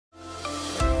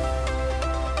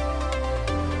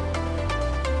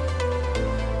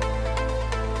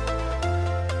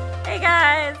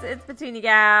it's Botania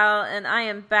Gal, and I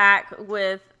am back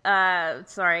with,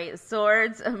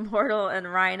 Swords, Immortal,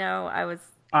 and Rhino.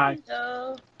 Hi.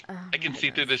 Oh, I can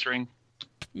see through this ring.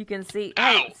 You can see.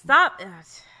 Ow. Hey, stop!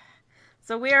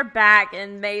 So we are back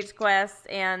in Mage Quest,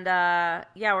 and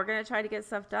yeah, we're gonna try to get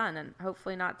stuff done, and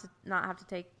hopefully not have to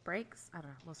take breaks. I don't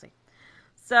know. We'll see.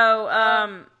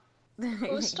 So,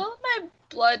 Who stole my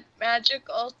blood magic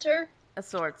altar?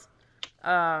 Swords.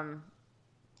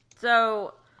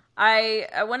 So I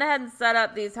went ahead and set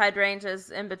up these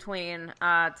hydrangeas in between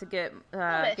to get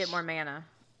more mana.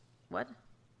 What?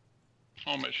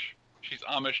 Amish. She's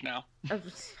Amish now.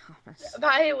 Amish.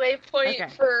 My waypoint Okay.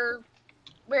 for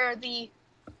where the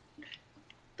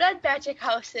blood magic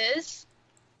house is.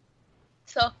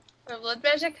 So, for blood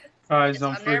magic, Guys, it's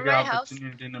don't under freak my out. house.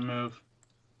 Opportunity to move.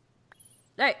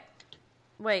 Hey,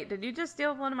 wait! Did you just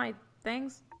steal one of my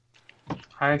things?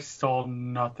 I stole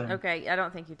nothing. Okay, I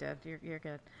don't think you did. You're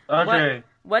good. Okay.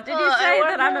 What did you I say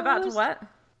that wonder I'm about to who's- what?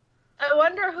 I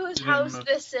wonder whose You didn't house move.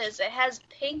 this is. It has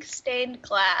pink stained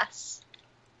glass.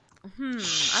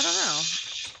 I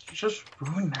don't Just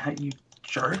ruin that, you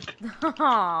jerk. know.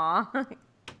 Aww.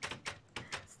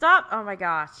 Stop! Oh my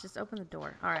gosh! Just open the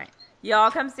door. All right,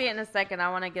 y'all come see it in a second. I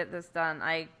want to get this done.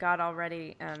 I got all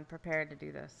ready and prepared to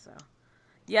do this. So,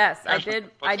 yes, I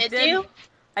did. Did you?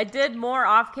 I did more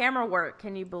off-camera work.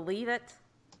 Can you believe it?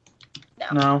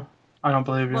 No, I don't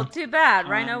believe you. Well, too bad.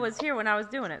 Rhino was here when I was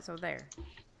doing it, so there.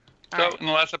 All So, right. in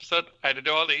the last episode, I had to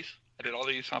do all these. I did all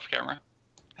these off camera.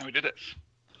 And we did this.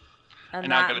 And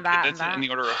now I'm going to do this in the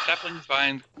order of saplings,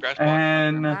 vines, grass blocks.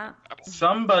 And that.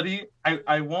 somebody,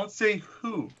 I won't say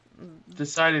who,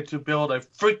 decided to build a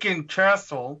freaking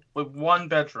castle with one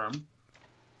bedroom.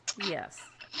 Yes.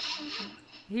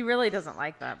 He really doesn't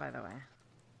like that, by the way.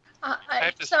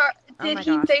 have to- Sorry, Oh did my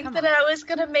he gosh, think come that on. I was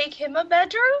gonna make him a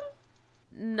bedroom?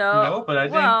 No, but I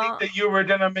didn't well, think that you were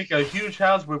gonna make a huge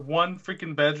house with one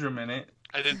freaking bedroom in it.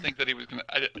 I didn't think that he was going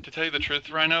to... To tell you the truth,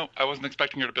 Rhino, I wasn't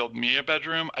expecting her to build me a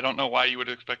bedroom. I don't know why you would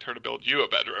expect her to build you a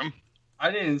bedroom.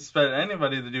 I didn't expect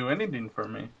anybody to do anything for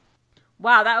me.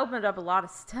 Wow, that opened up a lot of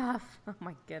stuff. Oh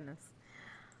my goodness.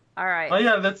 All right. Oh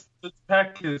yeah, that's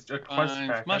pack is a quest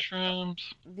Vines, pack.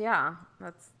 mushrooms. Yeah,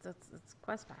 that's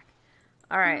quest pack.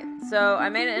 All right, so I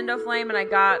made an endoflame and I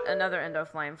got another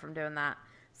endoflame from doing that.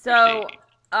 So,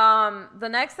 the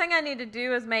next thing I need to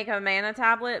do is make a mana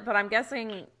tablet, but I'm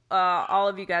guessing all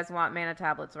of you guys want mana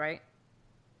tablets, right?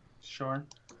 Sure.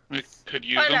 We could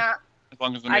use Why them, not? as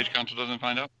long as the Mage Council doesn't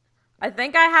find out. I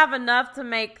think I have enough to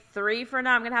make 3 for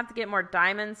now. I'm gonna have to get more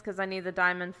diamonds because I need the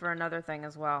diamond for another thing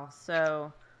as well.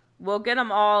 So, we'll get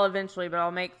them all eventually, but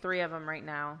I'll make 3 of them right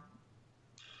now.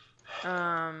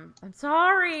 I'm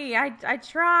sorry. I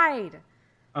tried.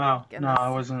 Oh Goodness. no, I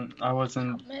wasn't. How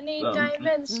many Um,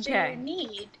 diamonds okay. do you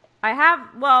need?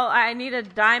 I need a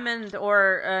diamond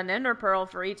or an ender pearl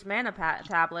for each mana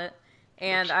tablet,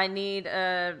 and I need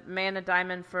a mana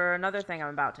diamond for another thing I'm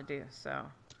about to do. So,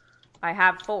 I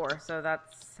have 4, so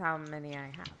that's how many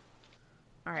I have.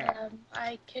 All right.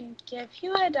 I can give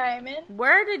you a diamond.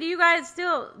 Where did you guys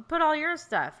still put all your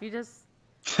stuff? You just...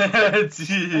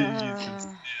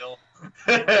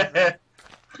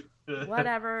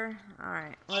 Whatever.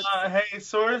 Alright. Hey,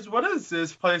 Swords, what is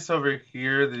this place over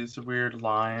here? These weird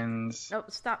lines. Oh,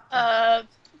 stop. Have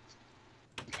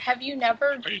you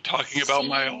never Are you talking about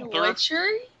my seen altar?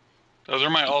 witchery? Those are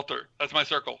my altar. That's my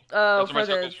circle. Oh, Those are my for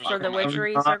the circles for the circle. witchery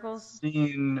I've not circles?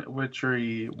 seen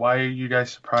witchery. Why are you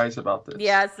guys surprised about this?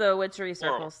 Yeah, it's the witchery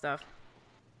circle Whoa. stuff.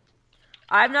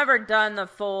 I've never done the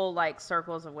full, like,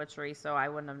 circles of witchery, so I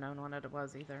wouldn't have known what it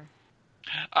was either.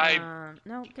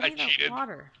 No, give I me that cheated.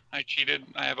 water. I cheated.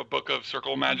 I have a book of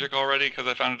circle magic already because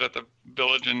I found it at the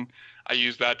village and I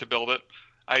used that to build it.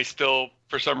 I still,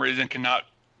 for some reason, cannot,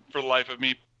 for the life of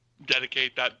me,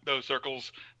 dedicate those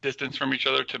circles distance from each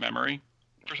other to memory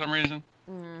for some reason.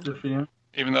 Good for you.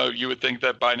 Even though you would think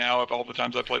that by now, of all the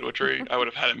times I played witchery, I would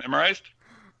have had it memorized.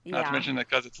 Not to Yeah. mention that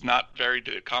because it's not very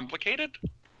complicated.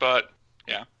 But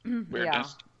yeah,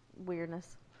 weirdness. Yeah.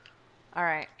 Weirdness.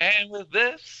 Alright. And with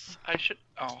this, I should.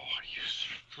 Oh,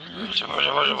 You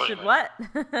should what?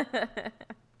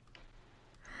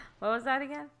 What was that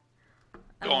again?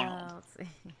 Going home. Let's see.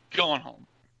 Going home.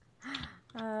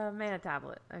 Mana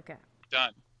tablet. Okay.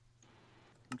 Done.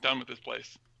 I'm done with this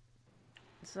place.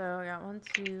 So I got 1,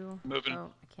 2. Moving.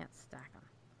 Oh, I can't stack them.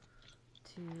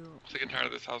 2. Sick and tired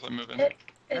of this house. I'm moving.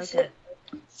 Is Okay. it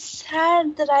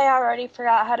sad that I already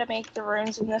forgot how to make the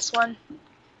runes in this one?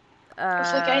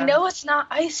 It's like, I know it's not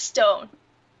ice stone.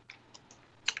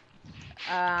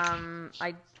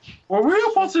 Were we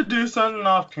supposed to do something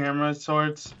off camera,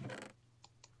 Swords?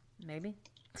 Maybe.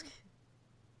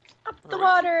 Up the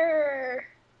water!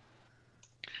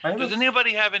 Does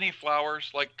anybody have any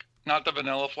flowers? Like, not the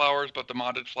vanilla flowers, but the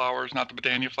modded flowers. Not the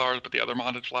botania flowers, but the other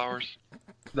modded flowers.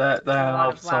 That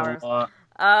helps a lot.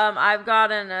 I've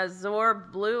got an azure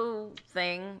blue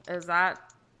thing. Is that...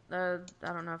 I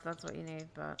don't know if that's what you need,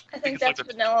 but... I think that's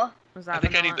vanilla. Is that I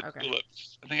think vanilla? I need the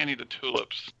tulips. I think I need the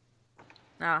tulips.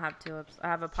 I don't have tulips. I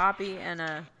have a poppy and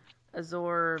a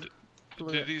azure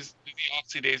blue. Do the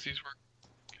oxy daisies work?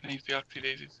 Can I use the oxy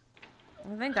daisies?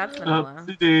 I think that's vanilla.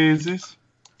 The daisies.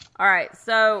 Alright,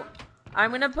 so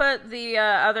I'm going to put the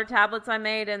other tablets I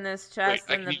made in this chest.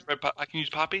 Wait, I can use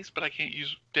poppies, but I can't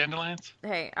use dandelions?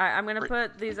 Hey, I'm going to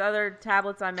put these other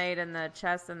tablets I made in the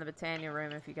chest in the botania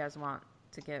room if you guys want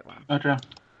to get one. Okay.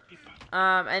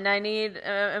 And I need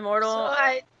Immortal. So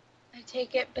I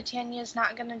take it Botania's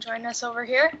not going to join us over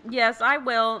here? Yes, I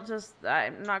will. Just,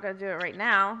 I'm not going to do it right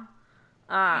now.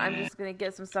 I'm just going to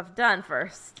get some stuff done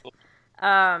first.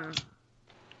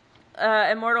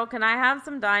 Immortal, can I have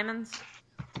some diamonds?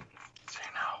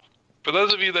 For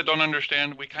those of you that don't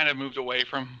understand, we kind of moved away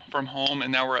from home,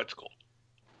 and now we're at school.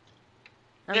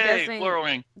 I'm Yay, guessing,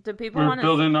 flowering. do people We're want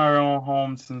building our own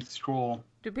homes in school.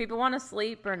 Do people want to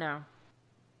sleep or no?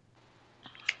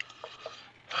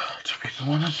 Do people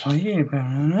want to sleep? Yeah,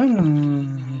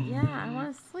 I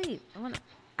want to sleep. I want to...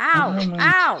 Ow!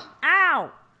 Ow!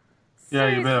 Ow! Yeah,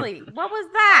 you better. Seriously, what was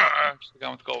that?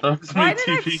 Gone with gold. That's Why me did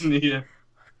I TPing you.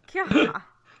 God.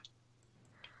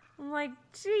 I'm like,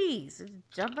 jeez, it's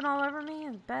jumping all over me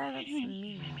in bed. That's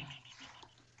mean.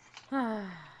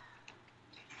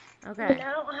 Okay.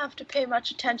 I don't have to pay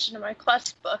much attention to my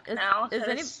quest book now.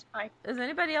 Is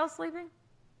anybody else sleeping?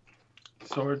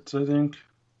 Swords, I think.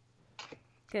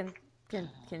 Can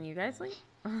you guys sleep?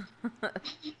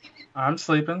 I'm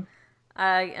sleeping.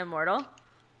 Immortal.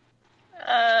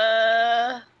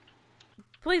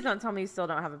 Please don't tell me you still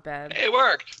don't have a bed. It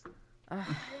worked.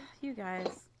 You guys.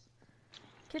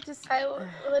 Could just. I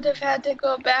would have had to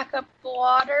go back up the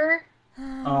water.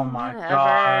 Oh my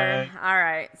god.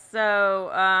 Alright, so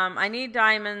I need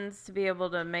diamonds to be able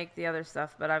to make the other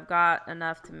stuff, but I've got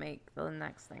enough to make the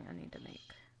next thing I need to make.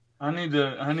 I need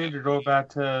to go back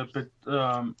to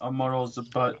Immortal's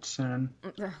butt soon.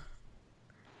 Okay.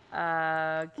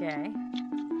 To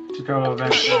go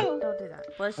eventually. Don't do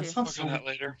that. Bless you. We'll do that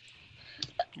later.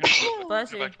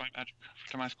 Bless Go you. back to my magic,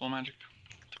 to my school magic.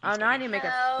 Oh, now I need to make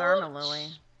a thermalily.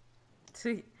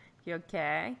 You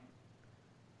okay?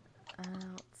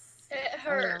 It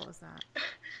hurt. What was that?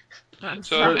 I'm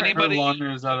So sorry. if anybody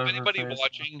face.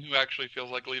 watching who actually feels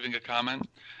like leaving a comment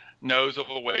knows of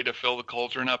a way to fill the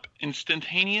cauldron up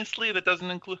instantaneously that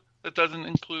doesn't include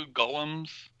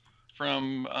golems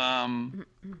from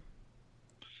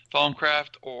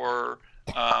Thaumcraft or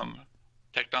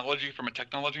technology from a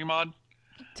technology mod,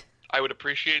 I would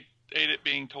appreciate it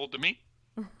being told to me.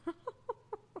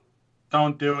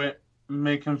 Don't do it.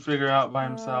 Make him figure out by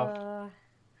himself.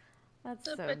 That's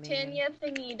The so mean. Botania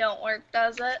thingy don't work,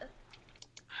 does it?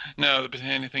 No, the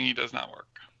botania thingy does not work.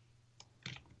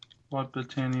 What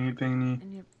botania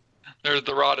thingy? There's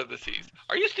the Rod of the Seas.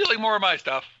 Are you stealing more of my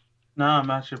stuff? No, I'm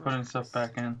actually putting stuff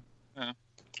back in. I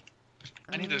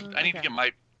need to get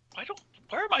my...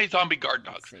 Where are my zombie guard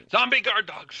dogs? Zombie guard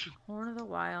dogs! Horn of the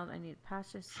Wild. I need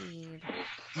pasture seed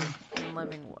and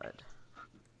living wood.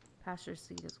 Pasture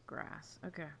seed is grass.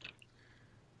 Okay.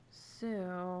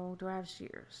 So, do I have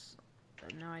shears?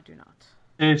 No, I do not.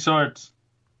 Hey, Swords.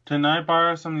 Can I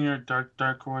borrow some of your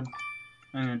dark wood?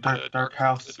 And your dark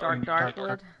house? Dark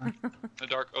wood? The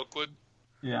dark oak wood?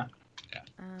 Yeah.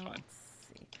 Let's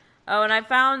see. Oh, and I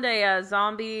found a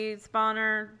zombie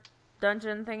spawner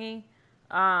dungeon thingy.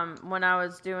 When I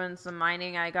was doing some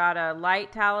mining, I got a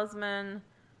light talisman,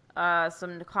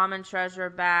 some common treasure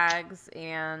bags,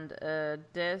 and a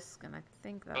disc, and I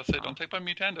think that's I'll say, don't take my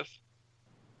mutandus.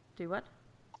 Do what?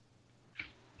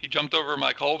 He jumped over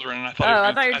my cauldron, and I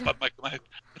thought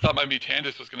my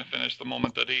mutandus was going to finish the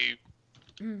moment that he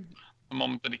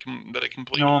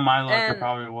completed. No, my luck, it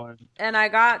probably would. And I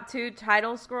got 2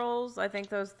 title scrolls. I think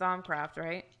those Thaumcraft,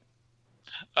 right?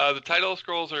 The title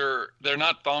scrolls they're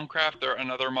not Thaumcraft, they're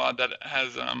another mod that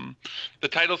has, the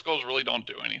title scrolls really don't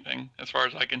do anything, as far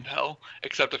as I can tell,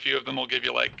 except a few of them will give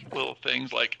you, like, little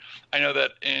things, like, I know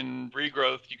that in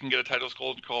Regrowth, you can get a title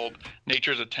scroll called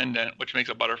Nature's Attendant, which makes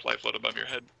a butterfly float above your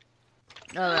head.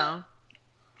 Oh, no.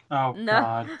 Oh, No.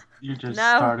 God. You just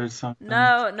started something.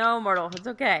 No, Immortal. It's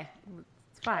okay.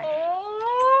 It's fine.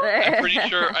 I'm pretty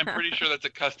sure that's a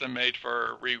custom made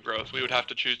for Regrowth. We would have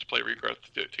to choose to play Regrowth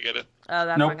to get it. Oh,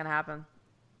 that's not gonna happen.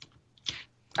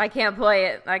 I can't play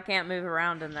it. I can't move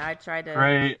around in there. I tried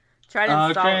to Try to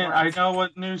install Okay, it I once. know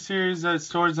what new series that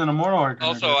Swords and Immortal are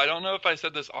gonna Also, do. I don't know if I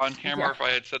said this on camera or if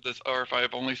I had said this, or if I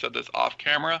have only said this off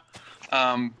camera.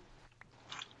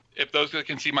 If those that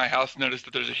can see my house notice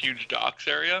that there's a huge docks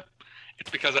area, it's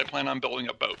because I plan on building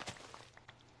a boat.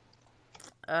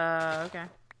 Okay.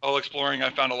 While exploring, I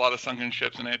found a lot of sunken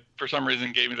ships, and it, for some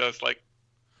reason, gave me this like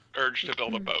urge to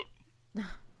build a boat.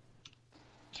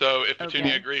 So if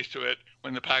Petunia agrees to it,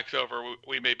 when the pack's over,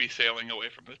 we may be sailing away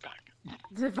from this pack.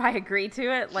 If I agree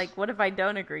to it, like, what if I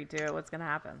don't agree to it? What's gonna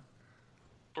happen?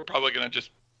 We're probably gonna just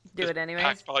Do it anyways.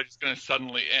 Pack's probably just gonna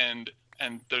suddenly end,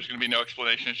 and there's gonna be no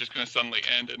explanation. It's just gonna suddenly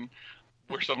end, and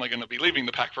we're suddenly gonna be leaving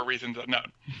the pack for reasons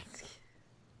unknown.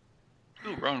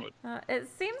 Ooh, Rowanwood. It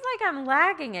seems like I'm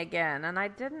lagging again, and I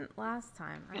didn't last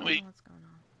time. I don't know what's going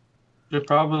on. You're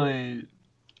probably.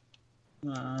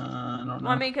 I don't know.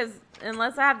 Well, I mean, because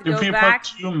unless I have to If go you back.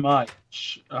 put too much,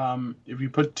 if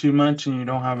you put too much and you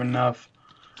don't have enough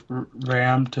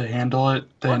RAM to handle it,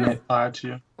 then it lags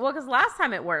you. Well, because last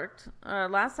time it worked.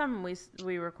 Last time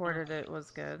we recorded it was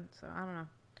good. So I don't know.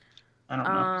 I don't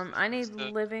know. I need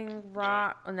living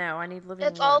rock. No, I need living.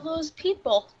 It's wood. all those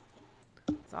people.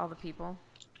 It's all the people.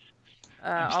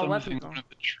 I'm all still what missing people? one of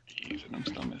the trees, and I'm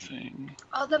still missing.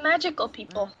 All the magical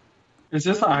people. Is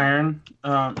this iron?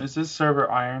 Is this server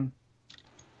iron?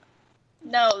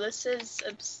 No, this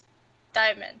is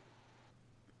diamond.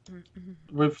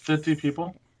 With 50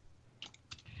 people?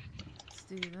 Let's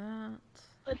do that.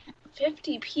 But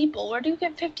 50 people? Where do you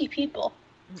get 50 people?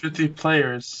 50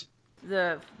 players.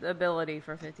 The ability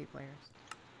for 50 players.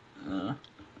 Uh,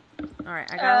 All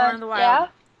right, I gotta learn the wild.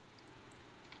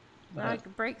 Yeah. Now I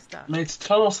can break stuff. Makes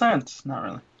total sense. Not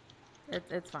really.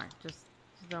 It's fine. Just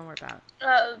don't worry about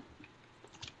it.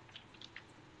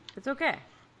 It's okay.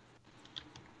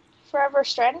 Forever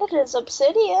Stranded is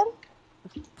obsidian.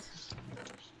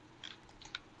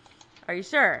 Are you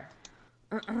sure?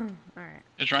 All right.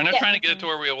 Is Rhino Yeah. trying to get it to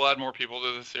where we will add more people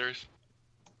to this series?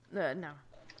 No.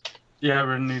 Yeah,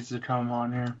 everyone needs to come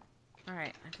on here. All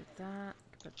right, I did that.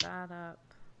 Put that up.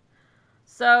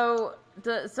 So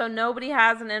nobody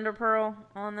has an ender pearl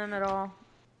on them at all.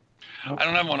 I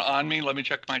don't have one on me. Let me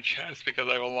check my chest because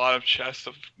I have a lot of chests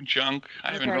of junk.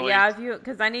 I haven't really. Yeah,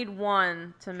 because I need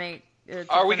one to make.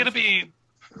 Are we gonna be?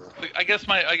 I guess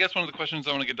one of the questions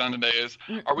I want to get done today is: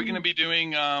 are we gonna be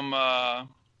doing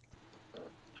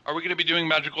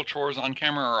magical chores on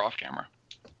camera or off camera?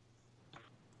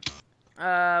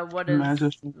 What's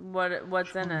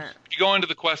in it? You go into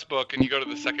the quest book and you go to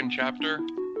the second chapter.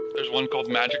 There's one called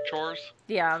Magic Chores.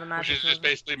 Yeah, the magic. Which is just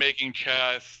basically making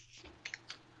chests.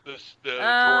 The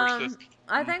I drawer system.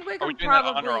 think we Are can we doing that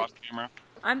on or probably. off camera?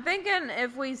 I'm thinking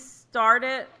if we start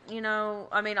it,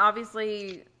 I mean,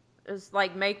 obviously, it's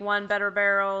like make one better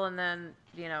barrel, and then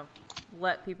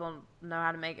let people know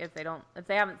how to make it. If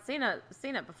they haven't seen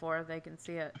it before, they can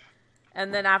see it,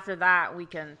 and then after that, we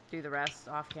can do the rest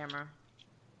off camera.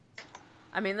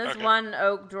 I mean, this one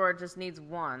oak drawer just needs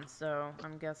one, so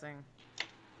I'm guessing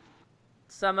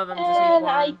some of them just need And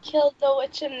one. I killed the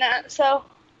witch in that, so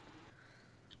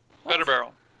Better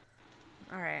barrel.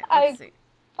 All right, I- let's see.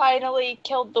 finally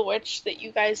killed the witch that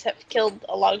you guys have killed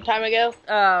a long time ago.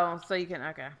 Oh, so you can.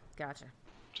 Okay, gotcha.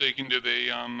 So you can do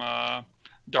the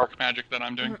dark magic that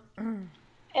I'm doing.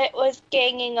 It was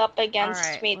ganging up against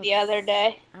Alright, me the other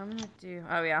day. I'm gonna do.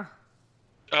 Oh yeah.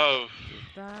 Oh,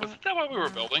 That, wasn't that what we were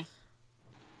building?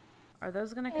 Are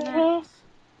those gonna connect? Mhm.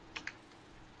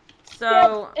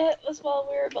 So Yep, it was while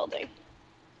we were building.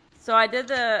 So I put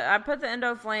the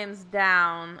endoflames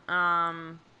down.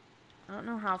 I don't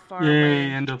know how far Yay, away.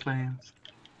 endoflames.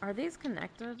 Are these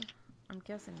connected? I'm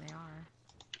guessing they are.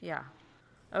 Yeah.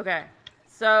 Okay.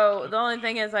 So the only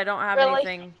thing is I don't have Really?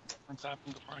 anything. What's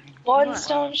happened to party? One What?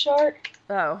 stone short.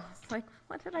 Oh, it's like,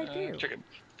 what did I do? Chicken.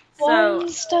 So One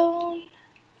stone.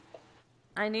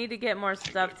 I need to get more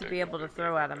stuff to be able to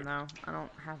throw at them, though. I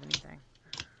don't have anything.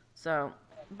 So,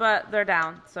 but they're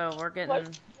down, so we're getting...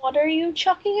 What are you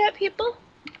chucking at people?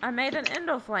 I made an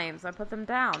endoflames. I put them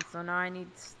down, so now I need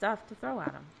stuff to throw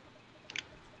at them.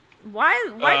 Why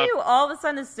do you all of a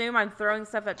sudden assume I'm throwing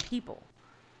stuff at people?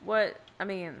 What? I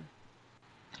mean...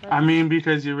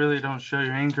 because you really don't show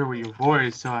your anger with your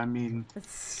voice, so I mean...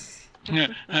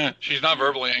 She's not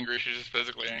verbally angry, she's just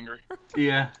physically angry.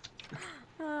 Yeah.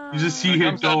 You just see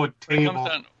him throw a table.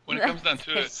 When it comes down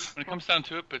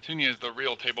to it, Petunia is the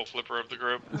real table flipper of the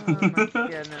group. Oh my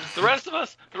goodness. The rest of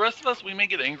us, we may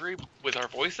get angry with our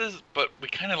voices, but we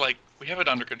kind of we have it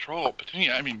under control.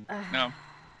 Petunia, I mean, no,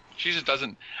 she just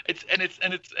doesn't. It's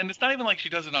not even like she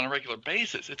does it on a regular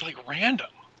basis. It's like random.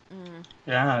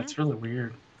 Yeah, it's really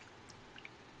weird.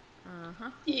 Uh-huh.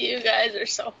 You guys are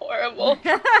so horrible.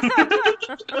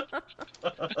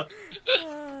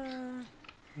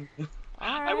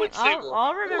 Alright, would say we're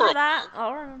I'll remember horrible. that.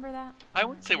 I'll remember that. I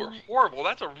wouldn't say we're horrible.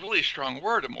 That's a really strong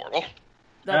word, Immortal.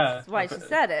 That's Yeah, why she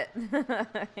said it.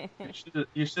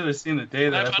 You should have seen the day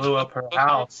that I That's blew up her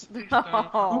house.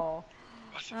 Oh.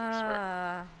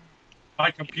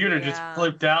 My computer just Yeah.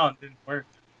 flipped out and didn't work.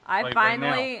 I Like,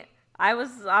 finally, right I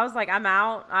was like, I'm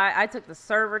out. I took the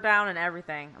server down and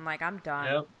everything. I'm like, I'm done.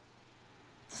 Yep.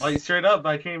 Like, straight up,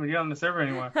 I can't even get on the server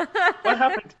anymore. What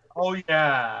happened? Oh,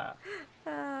 yeah.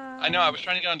 I know. I was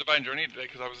trying to get on Divine Journey today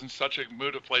because I was in such a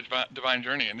mood to play Divine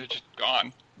Journey, and it's just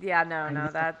gone. Yeah, no,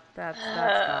 that's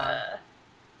gone.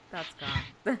 That's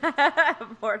gone.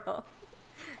 Immortal.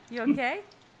 You okay?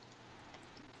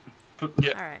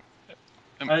 Yeah. All right.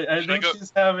 I think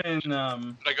she's having, Did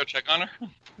I go check on her?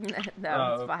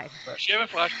 No, it's fine. but- Is she having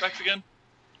flashbacks again?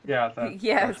 yeah.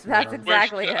 Yes, that's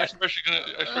exactly I it. swear she's gonna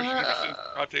be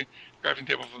sitting crafting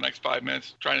table for the next 5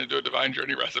 minutes trying to do a Divine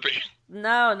Journey recipe.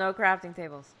 No crafting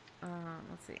tables.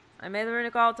 Let's see. I made the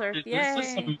runic altar. There's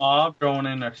just Yay! a mob going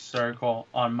in a circle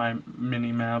on my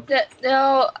mini map.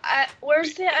 No,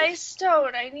 where's the ice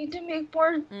stone? I need to make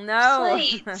more No.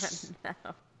 slates. No.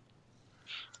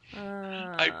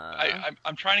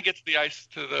 I'm trying to get to the ice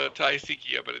to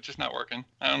Icekia, but it's just not working.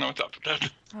 I don't know what's up with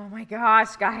that. Oh my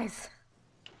gosh, guys.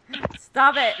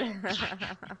 Stop it.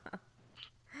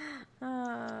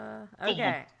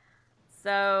 Okay.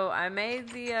 So I made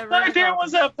the What runic idea altar.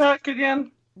 was that pack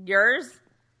again? Yours?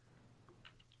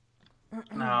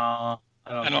 No,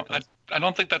 I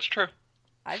don't think that's true.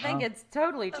 I think it's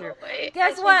totally true. Oh, wait,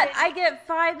 Guess I what? think I get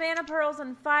 5 mana pearls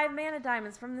and 5 mana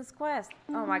diamonds from this quest.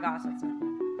 Oh my gosh, that's so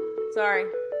cool. Sorry.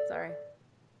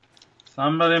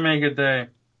 Somebody make a day.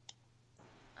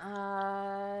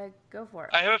 Go for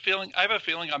it. I have a feeling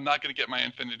I'm not going to get my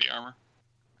infinity armor.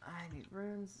 I need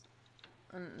runes.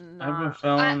 I have a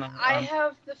feeling. I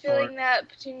have the feeling that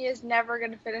Petunia is never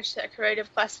going to finish that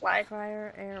creative quest line.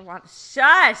 Fire, air, water.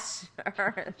 Shush!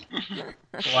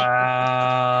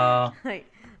 Wow.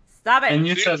 Stop it. And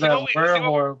you said that we're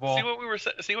horrible. See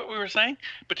what we were saying?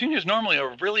 Petunia's normally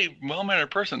a really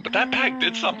well-mannered person, but that pack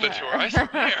did something to her. I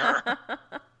swear.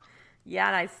 Yeah,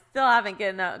 and I still haven't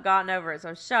gotten over it,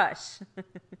 so shush.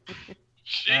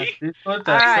 She put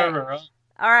that Alright. server up.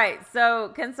 All right, so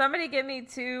can somebody give me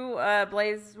 2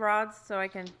 blaze rods so I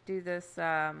can do this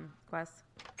quest?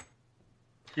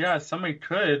 Yeah, somebody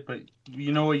could, but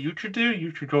you know what you should do?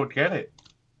 You should go get it.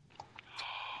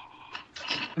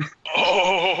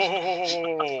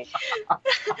 Oh.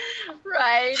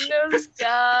 Rhino's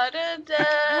got a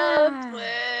death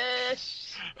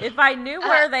wish. If I knew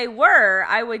where they were,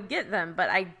 I would get them, but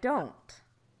I don't.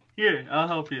 Here, I'll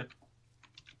help you.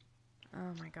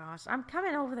 Oh my gosh, I'm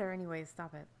coming over there anyway.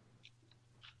 Stop it.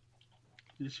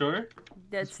 You sure?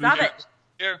 Stop it.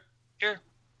 Here.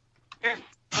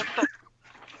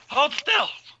 Hold still.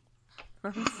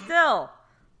 Still.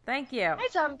 Thank you. Hi,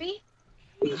 zombie.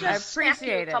 We just I smacked you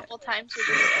appreciate it. a couple times with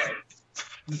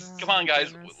your sword. Come on,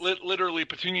 guys. Goodness. Literally,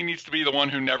 Petunia needs to be the one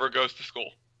who never goes to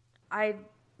school.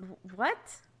 What?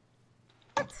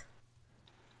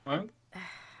 What?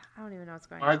 I don't even know what's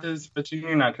going Why on. does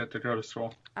Petunia not get to go to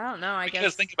school? I don't know. I Because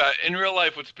guess. think about it. In real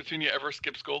life, would Petunia ever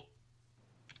skip school?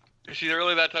 Is she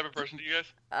really that type of person to you guys?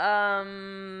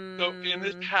 So in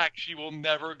this pack, she will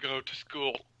never go to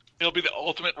school. It'll be the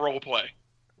ultimate role play.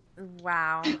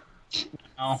 Wow.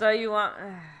 No. So you want?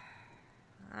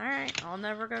 All right. I'll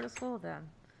never go to school then.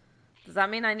 Does that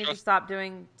mean I need to stop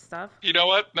doing stuff? You know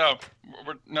what? No,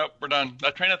 we're done.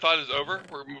 That train of thought is over.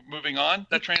 We're moving on.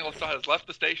 That train of thought has left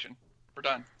the station. We're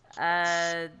done.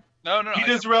 No. He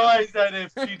just realized that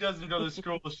if she doesn't go to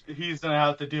school, he's gonna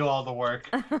have to do all the work.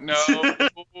 No,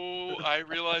 I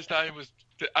realized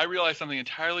something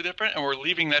entirely different, and we're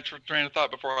leaving that train of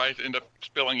thought before I end up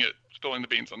spilling the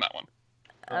beans on that one.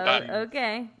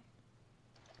 Okay.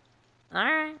 All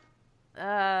right.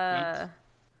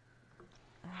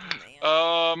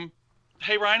 Oh, man.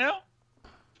 Hey, Rhino.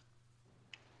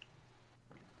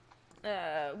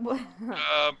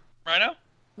 Rhino.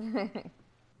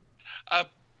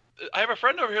 I have a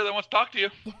friend over here that wants to talk to you.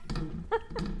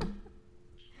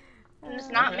 And it's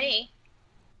not me.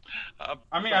 I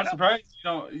mean, Rhino? I'm surprised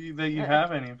that you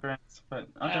have any friends, but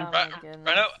okay. Oh, my goodness.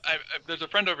 Rhino, there's a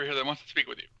friend over here that wants to speak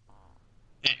with you.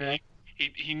 Okay.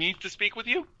 He needs to speak with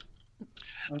you.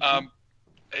 Okay.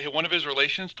 One of his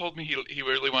relations told me he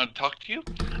really wanted to talk to you.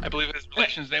 I believe his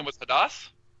relation's name was Hadass.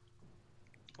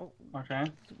 Okay.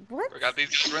 What? Forgot these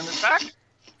guys were in this pack.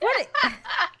 What?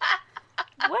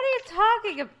 What are you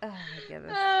talking about? Oh my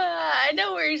goodness. I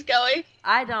know where he's going.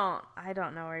 I don't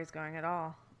know where he's going at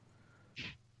all.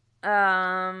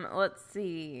 Let's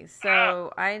see.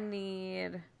 So I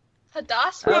need.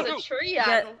 Hadass Oh, was a tree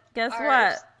Guess on what?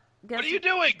 ours. What are you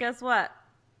doing? Guess what?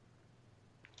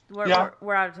 We're, Yeah.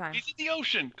 we're out of time. He's in the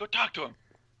ocean. Go talk to him.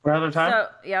 We're out of time. So,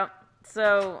 yep.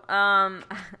 So,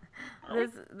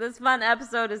 this fun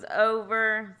episode is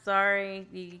over. Sorry,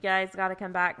 you guys got to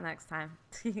come back next time.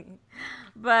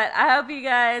 But I hope you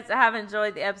guys have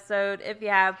enjoyed the episode. If you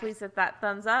have, please hit that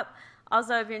thumbs up.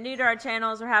 Also, if you're new to our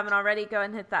channels or haven't already, go ahead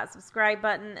and hit that subscribe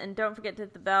button. And don't forget to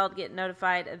hit the bell to get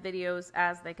notified of videos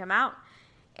as they come out.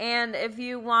 And if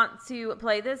you want to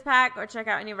play this pack or check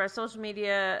out any of our social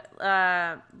media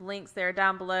links, they're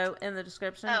down below in the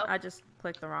description. Oh. I just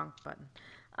clicked the wrong button.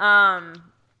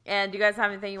 And do you guys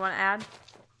have anything you want to add?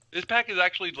 This pack is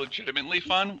actually legitimately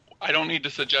fun. I don't need to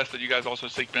suggest that you guys also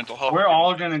seek mental health. We're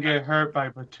all gonna get hurt by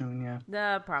Botania.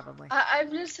 Probably.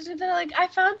 I'm just sitting there like, I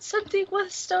found something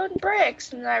with stone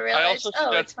bricks, and I realized,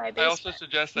 it's my basement. I also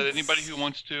suggest that anybody who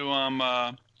wants to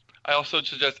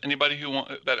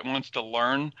that wants to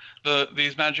learn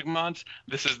these magic mods,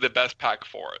 this is the best pack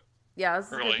for it. Yeah, this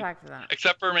is a Really. good pack for that.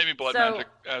 Except for maybe blood So- magic.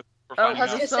 We're Oh, finding I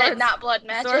was out. gonna Swords- say, not blood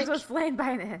magic. Swords was slain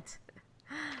by an ant.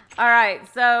 All right,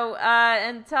 so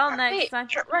until next Wait, time.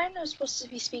 Rhino's supposed to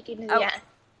be speaking to the Oh. end.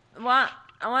 Well,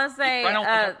 I want to say, Rhino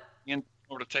was Ian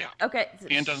over to say, okay.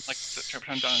 Ian doesn't like to sit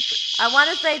down and say. I want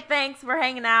to say thanks for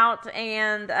hanging out,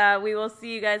 and we will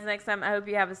see you guys next time. I hope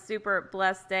you have a super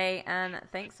blessed day, and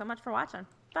thanks so much for watching.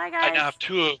 Bye, guys. I now have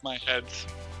 2 of my heads.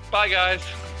 Bye, guys.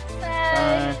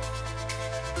 Bye. Bye.